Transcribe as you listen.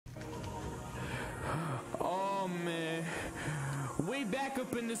back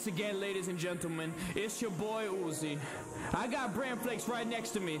up in this again, ladies and gentlemen. It's your boy OOHZEE. I got Bran Flakes right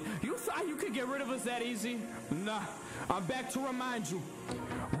next to me. You thought you could get rid of us that easy? Nah, I'm back to remind you.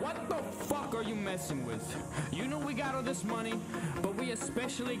 What the fuck are you messing with? You know we got all this money, but we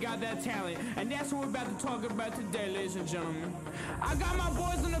especially got that talent. And that's what we're about to talk about today, ladies and gentlemen. I got my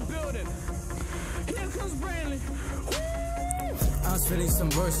boys in the building. Here comes Branley. I'm spitting some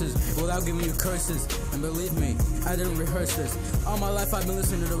verses without giving you curses. And believe me, I didn't rehearse this. All my life I've been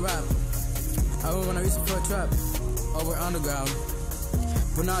listening to rap. I remember when I used to play trap over underground.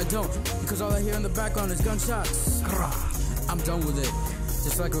 But now I don't, because all I hear in the background is gunshots. I'm done with it.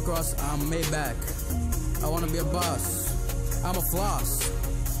 Just like Rick Ross, I'm made back. I wanna be a boss. I'm a floss.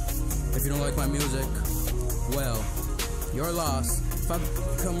 If you don't like my music, well, you're lost. If I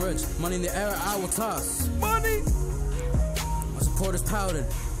become rich, money in the air, I will toss. Money! My supporters pouted,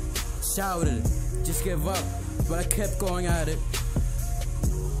 shouted, just give up. But I kept going at it.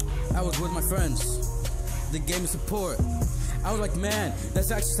 I was with my friends. They gave me support. I was like, man,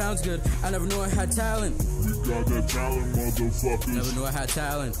 that actually sounds good. I never knew I had talent. We got that talent, motherfuckers. Never knew I had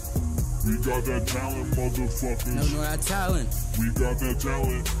talent. We got that talent, motherfuckers. Never knew I had talent. We got that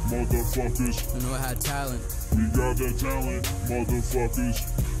talent, motherfuckers. Never knew I had talent. We got that talent, motherfuckers.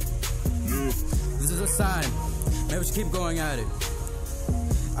 Yeah. This is a sign. Maybe we should keep going at it.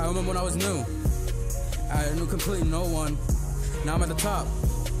 I remember when I was new. I knew completely no one. Now I'm at the top.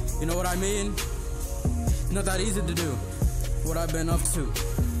 You know what I mean? It's not that easy to do. What I've been up to.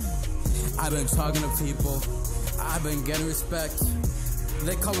 I've been talking to people. I've been getting respect.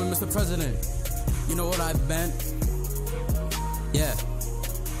 They call me Mr. President. You know what I've been? Yeah.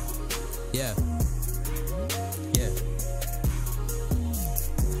 Yeah. Yeah.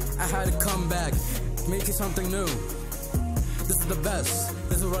 I had to come back, make it something new. This is the best.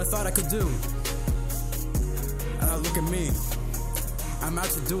 This is what I thought I could do. And now look at me. I'm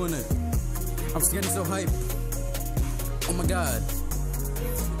actually doing it. I'm just getting so hyped. Oh my god.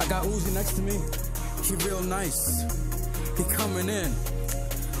 I got OOHZEE next to me. He real nice. He coming in.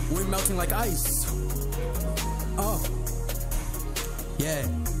 We melting like ice. Oh. Yeah.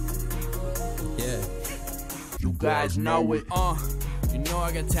 Yeah. You guys know it. You know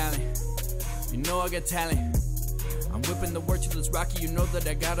I got talent. You know I got talent. I'm whipping the word till it's rocky. You know that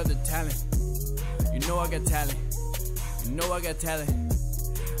I got all the talent. You know I got talent. You know I got talent.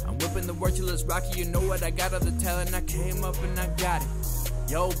 I'm whipping the word till it's rocky. You know what? I got all the talent. I came up and I got it.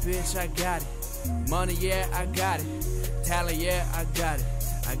 Yo, bitch, I got it. Money, yeah, I got it. Talent, yeah, I got it.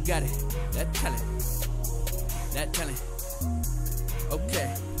 I got it. That talent. That talent.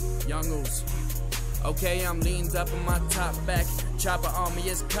 Okay, young OOHZEE. Okay, I'm leaned up on my top back. Chopper on me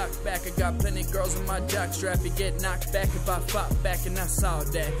is cocked back. I got plenty girls in my jock strap. You get knocked back if I fought back, and I saw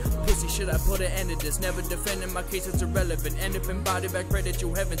that. Pussy, should I put an end to this? Never defending my case, it's irrelevant. End up in body back, pray that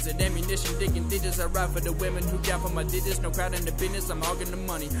you heaven sent ammunition. Digging digits, I ride for the women who down for my digits. No crowd in the business, I'm hogging the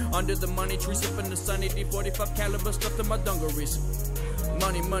money. Under the money tree, sipping the sunny. D45 caliber stuffed in my dungarees.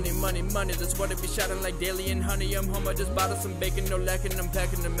 Money, money, money, money, that's what it be shouting like daily and honey. I'm home, I just bought some bacon, no lacking. I'm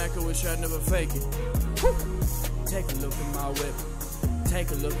packing the Mac, I wish I'd never fake it. Woo. Take a look at my whip. Take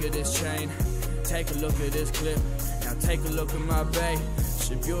a look at this chain. Take a look at this clip. Now take a look at my bae.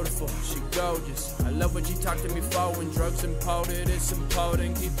 She beautiful, she gorgeous. I love when she talk to me for. When drugs imported, it's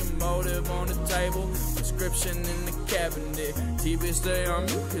important. Keep the motive on the table. Prescription in the cabinet. TV stay on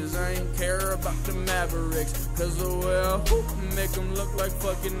me, cause I ain't care about the Mavericks. Cause well, make them look like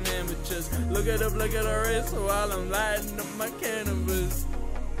fucking amateurs. Look at her wrist while I'm lighting up my cannabis.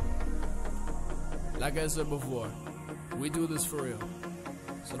 Like I said before, we do this for real.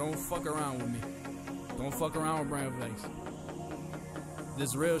 So don't fuck around with me. Don't fuck around with Bran Flakes.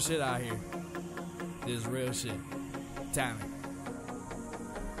 This real shit out here. This real shit. Talent.